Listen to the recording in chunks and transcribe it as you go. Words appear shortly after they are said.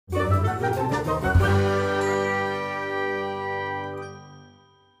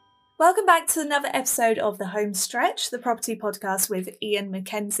Welcome back to another episode of The Home Stretch, the property podcast with Ian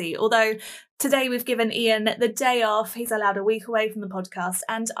Mackenzie. Although today we've given Ian the day off, he's allowed a week away from the podcast,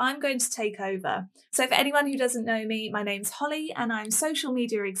 and I'm going to take over. So for anyone who doesn't know me, my name's Holly and I'm social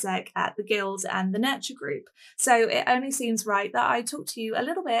media exec at The Guild and The Nurture Group. So it only seems right that I talk to you a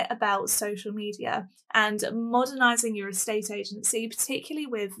little bit about social media and modernising your estate agency, particularly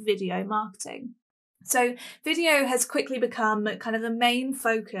with video marketing. So video has quickly become kind of the main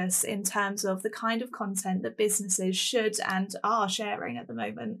focus in terms of the kind of content that businesses should and are sharing at the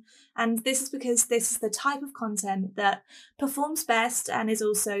moment. And this is because this is the type of content that performs best and is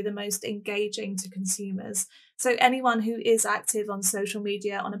also the most engaging to consumers. So anyone who is active on social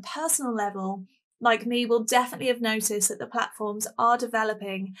media on a personal level, like me, will definitely have noticed that the platforms are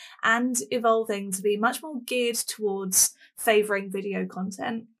developing and evolving to be much more geared towards favouring video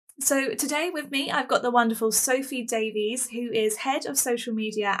content. So today with me, I've got the wonderful Sophie Davies, who is head of social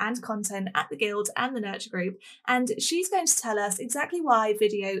media and content at The Guild and The Nurture Group. And she's going to tell us exactly why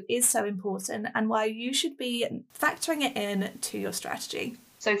video is so important and why you should be factoring it in to your strategy.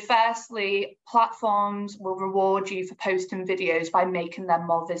 So firstly, platforms will reward you for posting videos by making them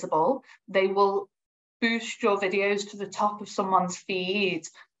more visible. They will boost your videos to the top of someone's feed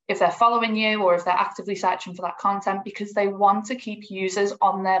if they're following you or if they're actively searching for that content, because they want to keep users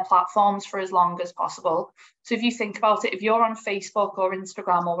on their platforms for as long as possible. So if you think about it, if you're on Facebook or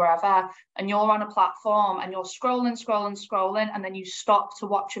Instagram or wherever, and you're on a platform and you're scrolling, and then you stop to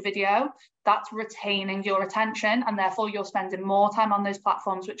watch a video, that's retaining your attention, and therefore you're spending more time on those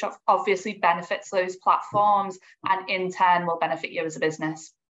platforms, which obviously benefits those platforms and in turn will benefit you as a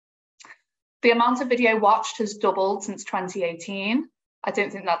business. The amount of video watched has doubled since 2018. I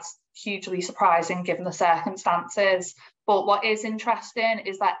don't think that's hugely surprising given the circumstances. But what is interesting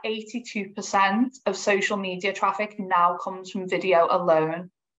is that 82% of social media traffic now comes from video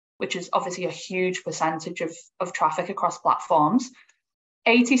alone, which is obviously a huge percentage of traffic across platforms.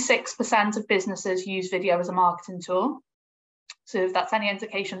 86% of businesses use video as a marketing tool. So if that's any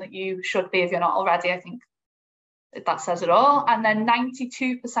indication that you should be, if you're not already, I think that says it all. And then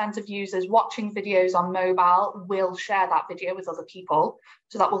 92% of users watching videos on mobile will share that video with other people.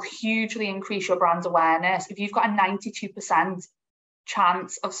 So that will hugely increase your brand awareness. If you've got a 92%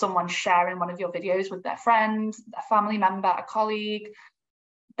 chance of someone sharing one of your videos with their friend, a family member, a colleague,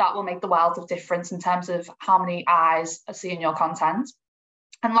 that will make the world of difference in terms of how many eyes are seeing your content.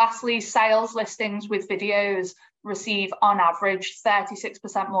 And lastly, sales listings with videos receive on average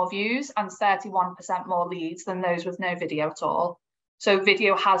 36% more views and 31% more leads than those with no video at all. So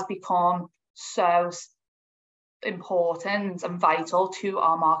video has become so important and vital to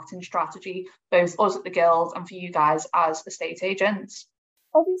our marketing strategy, both us at The Guild and for you guys as estate agents.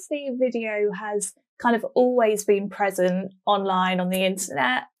 Obviously, video has kind of always been present online on the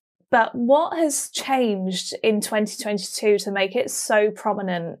internet, but what has changed in 2022 to make it so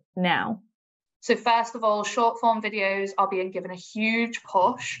prominent now? So first of all, short form videos are being given a huge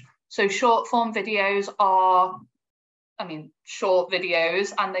push. So short form videos are, short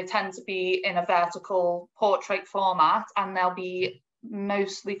videos, and they tend to be in a vertical portrait format, and they'll be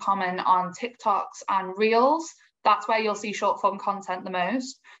mostly common on TikToks and Reels. That's where you'll see short form content the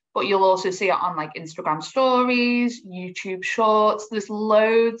most, but you'll also see it on like Instagram stories, YouTube shorts. There's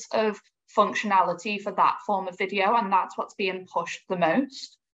loads of functionality for that form of video, and that's what's being pushed the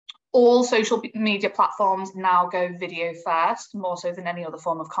most. All social media platforms now go video first, more so than any other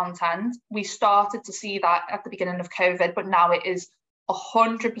form of content. We started to see that at the beginning of COVID, but now it is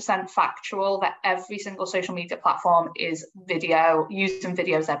 100% factual that every single social media platform is video, using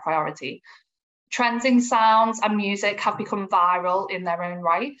video as their priority. Trending sounds and music have become viral in their own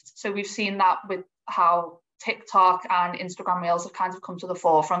right. So we've seen that with how TikTok and Instagram Reels have kind of come to the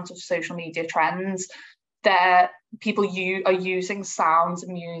forefront of social media trends. People are using sounds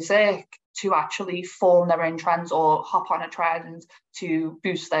and music to actually form their own trends or hop on a trend to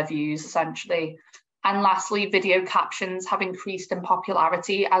boost their views, essentially. And lastly, video captions have increased in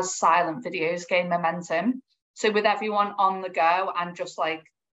popularity as silent videos gain momentum. So with everyone on the go and just like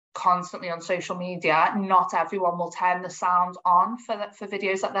constantly on social media, not everyone will turn the sound on for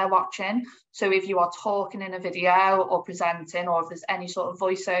videos that they're watching. So if you are talking in a video or presenting, or if there's any sort of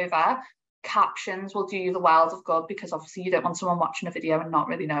voiceover, captions will do you the world of good, because obviously you don't want someone watching a video and not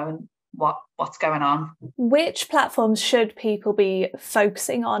really knowing what's going on. Which platforms should people be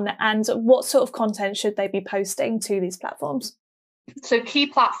focusing on, and what sort of content should they be posting to these platforms? So key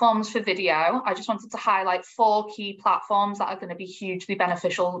platforms for video, I just wanted to highlight 4 key platforms that are going to be hugely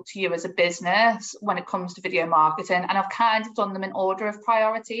beneficial to you as a business when it comes to video marketing, and I've kind of done them in order of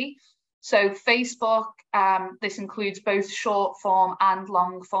priority. So Facebook, this includes both short form and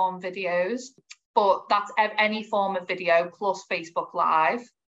long form videos, but that's any form of video plus Facebook Live.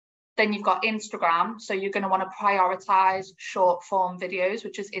 Then you've got Instagram. So you're going to want to prioritize short form videos,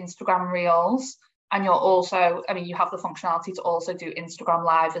 which is Instagram Reels. And you're also, you have the functionality to also do Instagram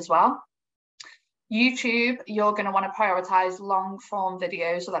Live as well. YouTube, you're going to want to prioritize long form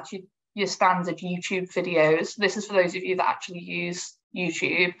videos. So that's your standard YouTube videos. This is for those of you that actually use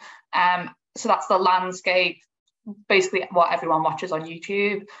YouTube. So that's the landscape, basically what everyone watches on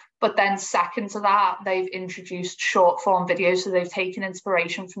YouTube. But then second to that, they've introduced short form videos. So they've taken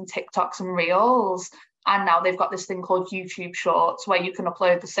inspiration from TikToks and Reels. And now they've got this thing called YouTube Shorts, where you can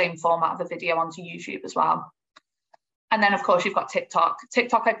upload the same format of a video onto YouTube as well. And then, of course, you've got TikTok.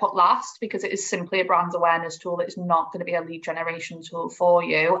 TikTok I put last because it is simply a brand awareness tool. It's not going to be a lead generation tool for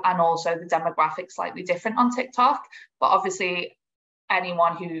you. And also the demographics slightly different on TikTok. But obviously,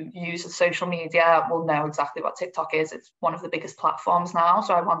 anyone who uses social media will know exactly what TikTok is. It's one of the biggest platforms now.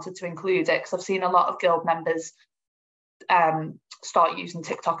 So I wanted to include it because I've seen a lot of Guild members start using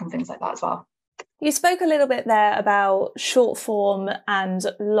TikTok and things like that as well. You spoke a little bit there about short form and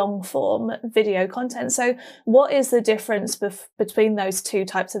long form video content. So what is the difference between those two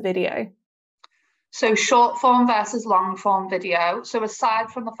types of video? So short form versus long form video. So aside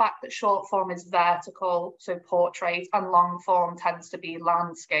from the fact that short form is vertical, so portrait, and long form tends to be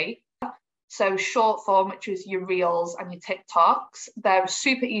landscape. So short form, which is your Reels and your TikToks, they're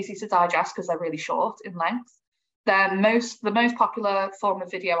super easy to digest because they're really short in length. They're the most popular form of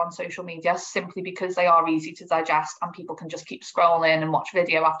video on social media simply because they are easy to digest and people can just keep scrolling and watch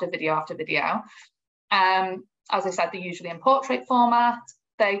video after video after video. As I said, they're usually in portrait format.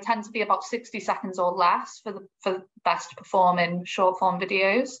 They tend to be about 60 seconds or less for the best performing short form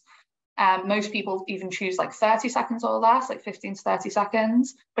videos. Most people even choose like 30 seconds or less, like 15 to 30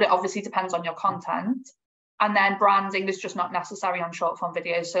 seconds, but it obviously depends on your content. And then branding is just not necessary on short form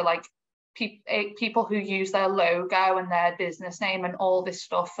videos. So like people who use their logo and their business name and all this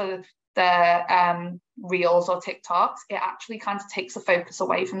stuff for their Reels or TikToks, it actually kind of takes the focus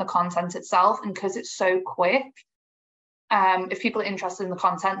away from the content itself. And because it's so quick, if people are interested in the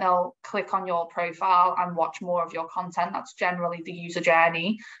content, they'll click on your profile and watch more of your content. That's generally the user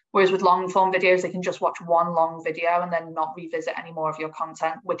journey. Whereas with long form videos, they can just watch one long video and then not revisit any more of your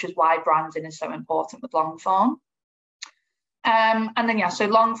content, which is why branding is so important with long form. And then, so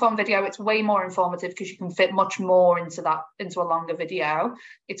long form video, it's way more informative because you can fit much more into a longer video.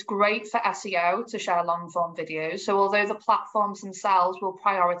 It's great for SEO to share long form videos. So although the platforms themselves will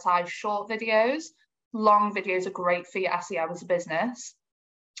prioritize short videos, long videos are great for your SEO as a business.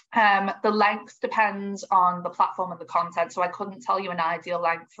 The length depends on the platform and the content. So I couldn't tell you an ideal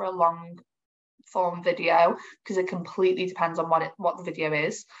length for a long form video because it completely depends on what the video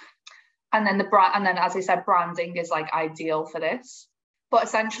is. And then as I said, branding is like ideal for this. But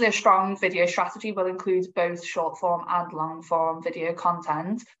essentially a strong video strategy will include both short form and long form video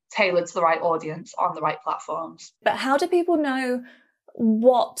content tailored to the right audience on the right platforms. But how do people know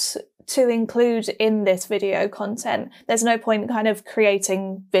what to include in this video content? There's no point kind of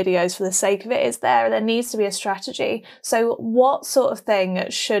creating videos for the sake of it, is there? There needs to be a strategy. So what sort of thing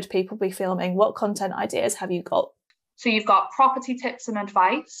should people be filming? What content ideas have you got? So you've got property tips and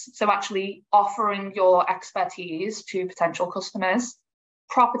advice, so actually offering your expertise to potential customers.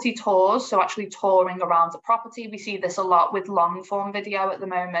 Property tours, so actually touring around the property. We see this a lot with long form video at the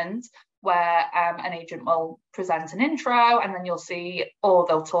moment, where an agent will present an intro and then you'll see, or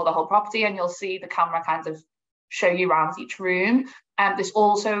they'll tour the whole property and you'll see the camera kind of show you around each room. This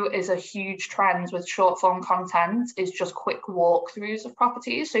also is a huge trend with short form content, is just quick walkthroughs of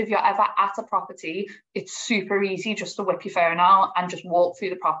properties. So if you're ever at a property, it's super easy just to whip your phone out and just walk through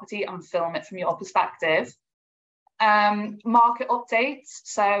the property and film it from your perspective. Market updates,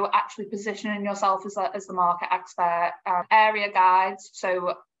 so actually positioning yourself as the market expert. Area guides,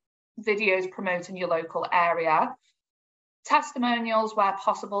 so videos promoting your local area. Testimonials where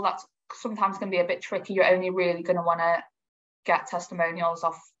possible. That's sometimes going to be a bit tricky. You're only really going to want to get testimonials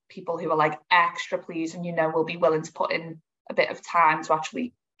off people who are like extra pleased and will be willing to put in a bit of time to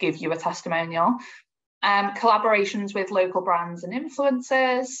actually give you a testimonial. Collaborations with local brands and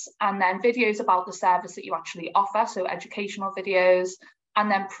influencers, and then videos about the service that you actually offer, so educational videos, and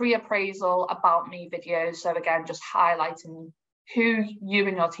then pre-appraisal about me videos. So again, just highlighting who you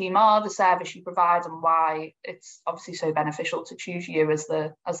and your team are, the service you provide, and why it's obviously so beneficial to choose you as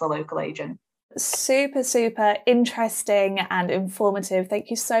the local agent. Super, super interesting and informative. Thank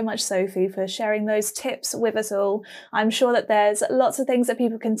you so much, Sophie, for sharing those tips with us all. I'm sure that there's lots of things that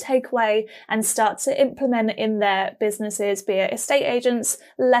people can take away and start to implement in their businesses, be it estate agents,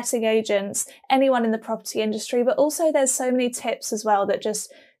 letting agents, anyone in the property industry, but also there's so many tips as well that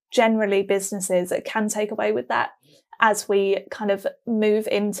just generally businesses that can take away with that as we kind of move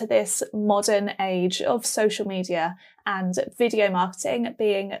into this modern age of social media and video marketing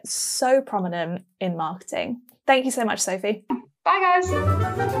being so prominent in marketing. Thank you so much, Sophie. Bye,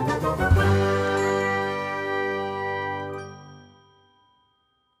 guys.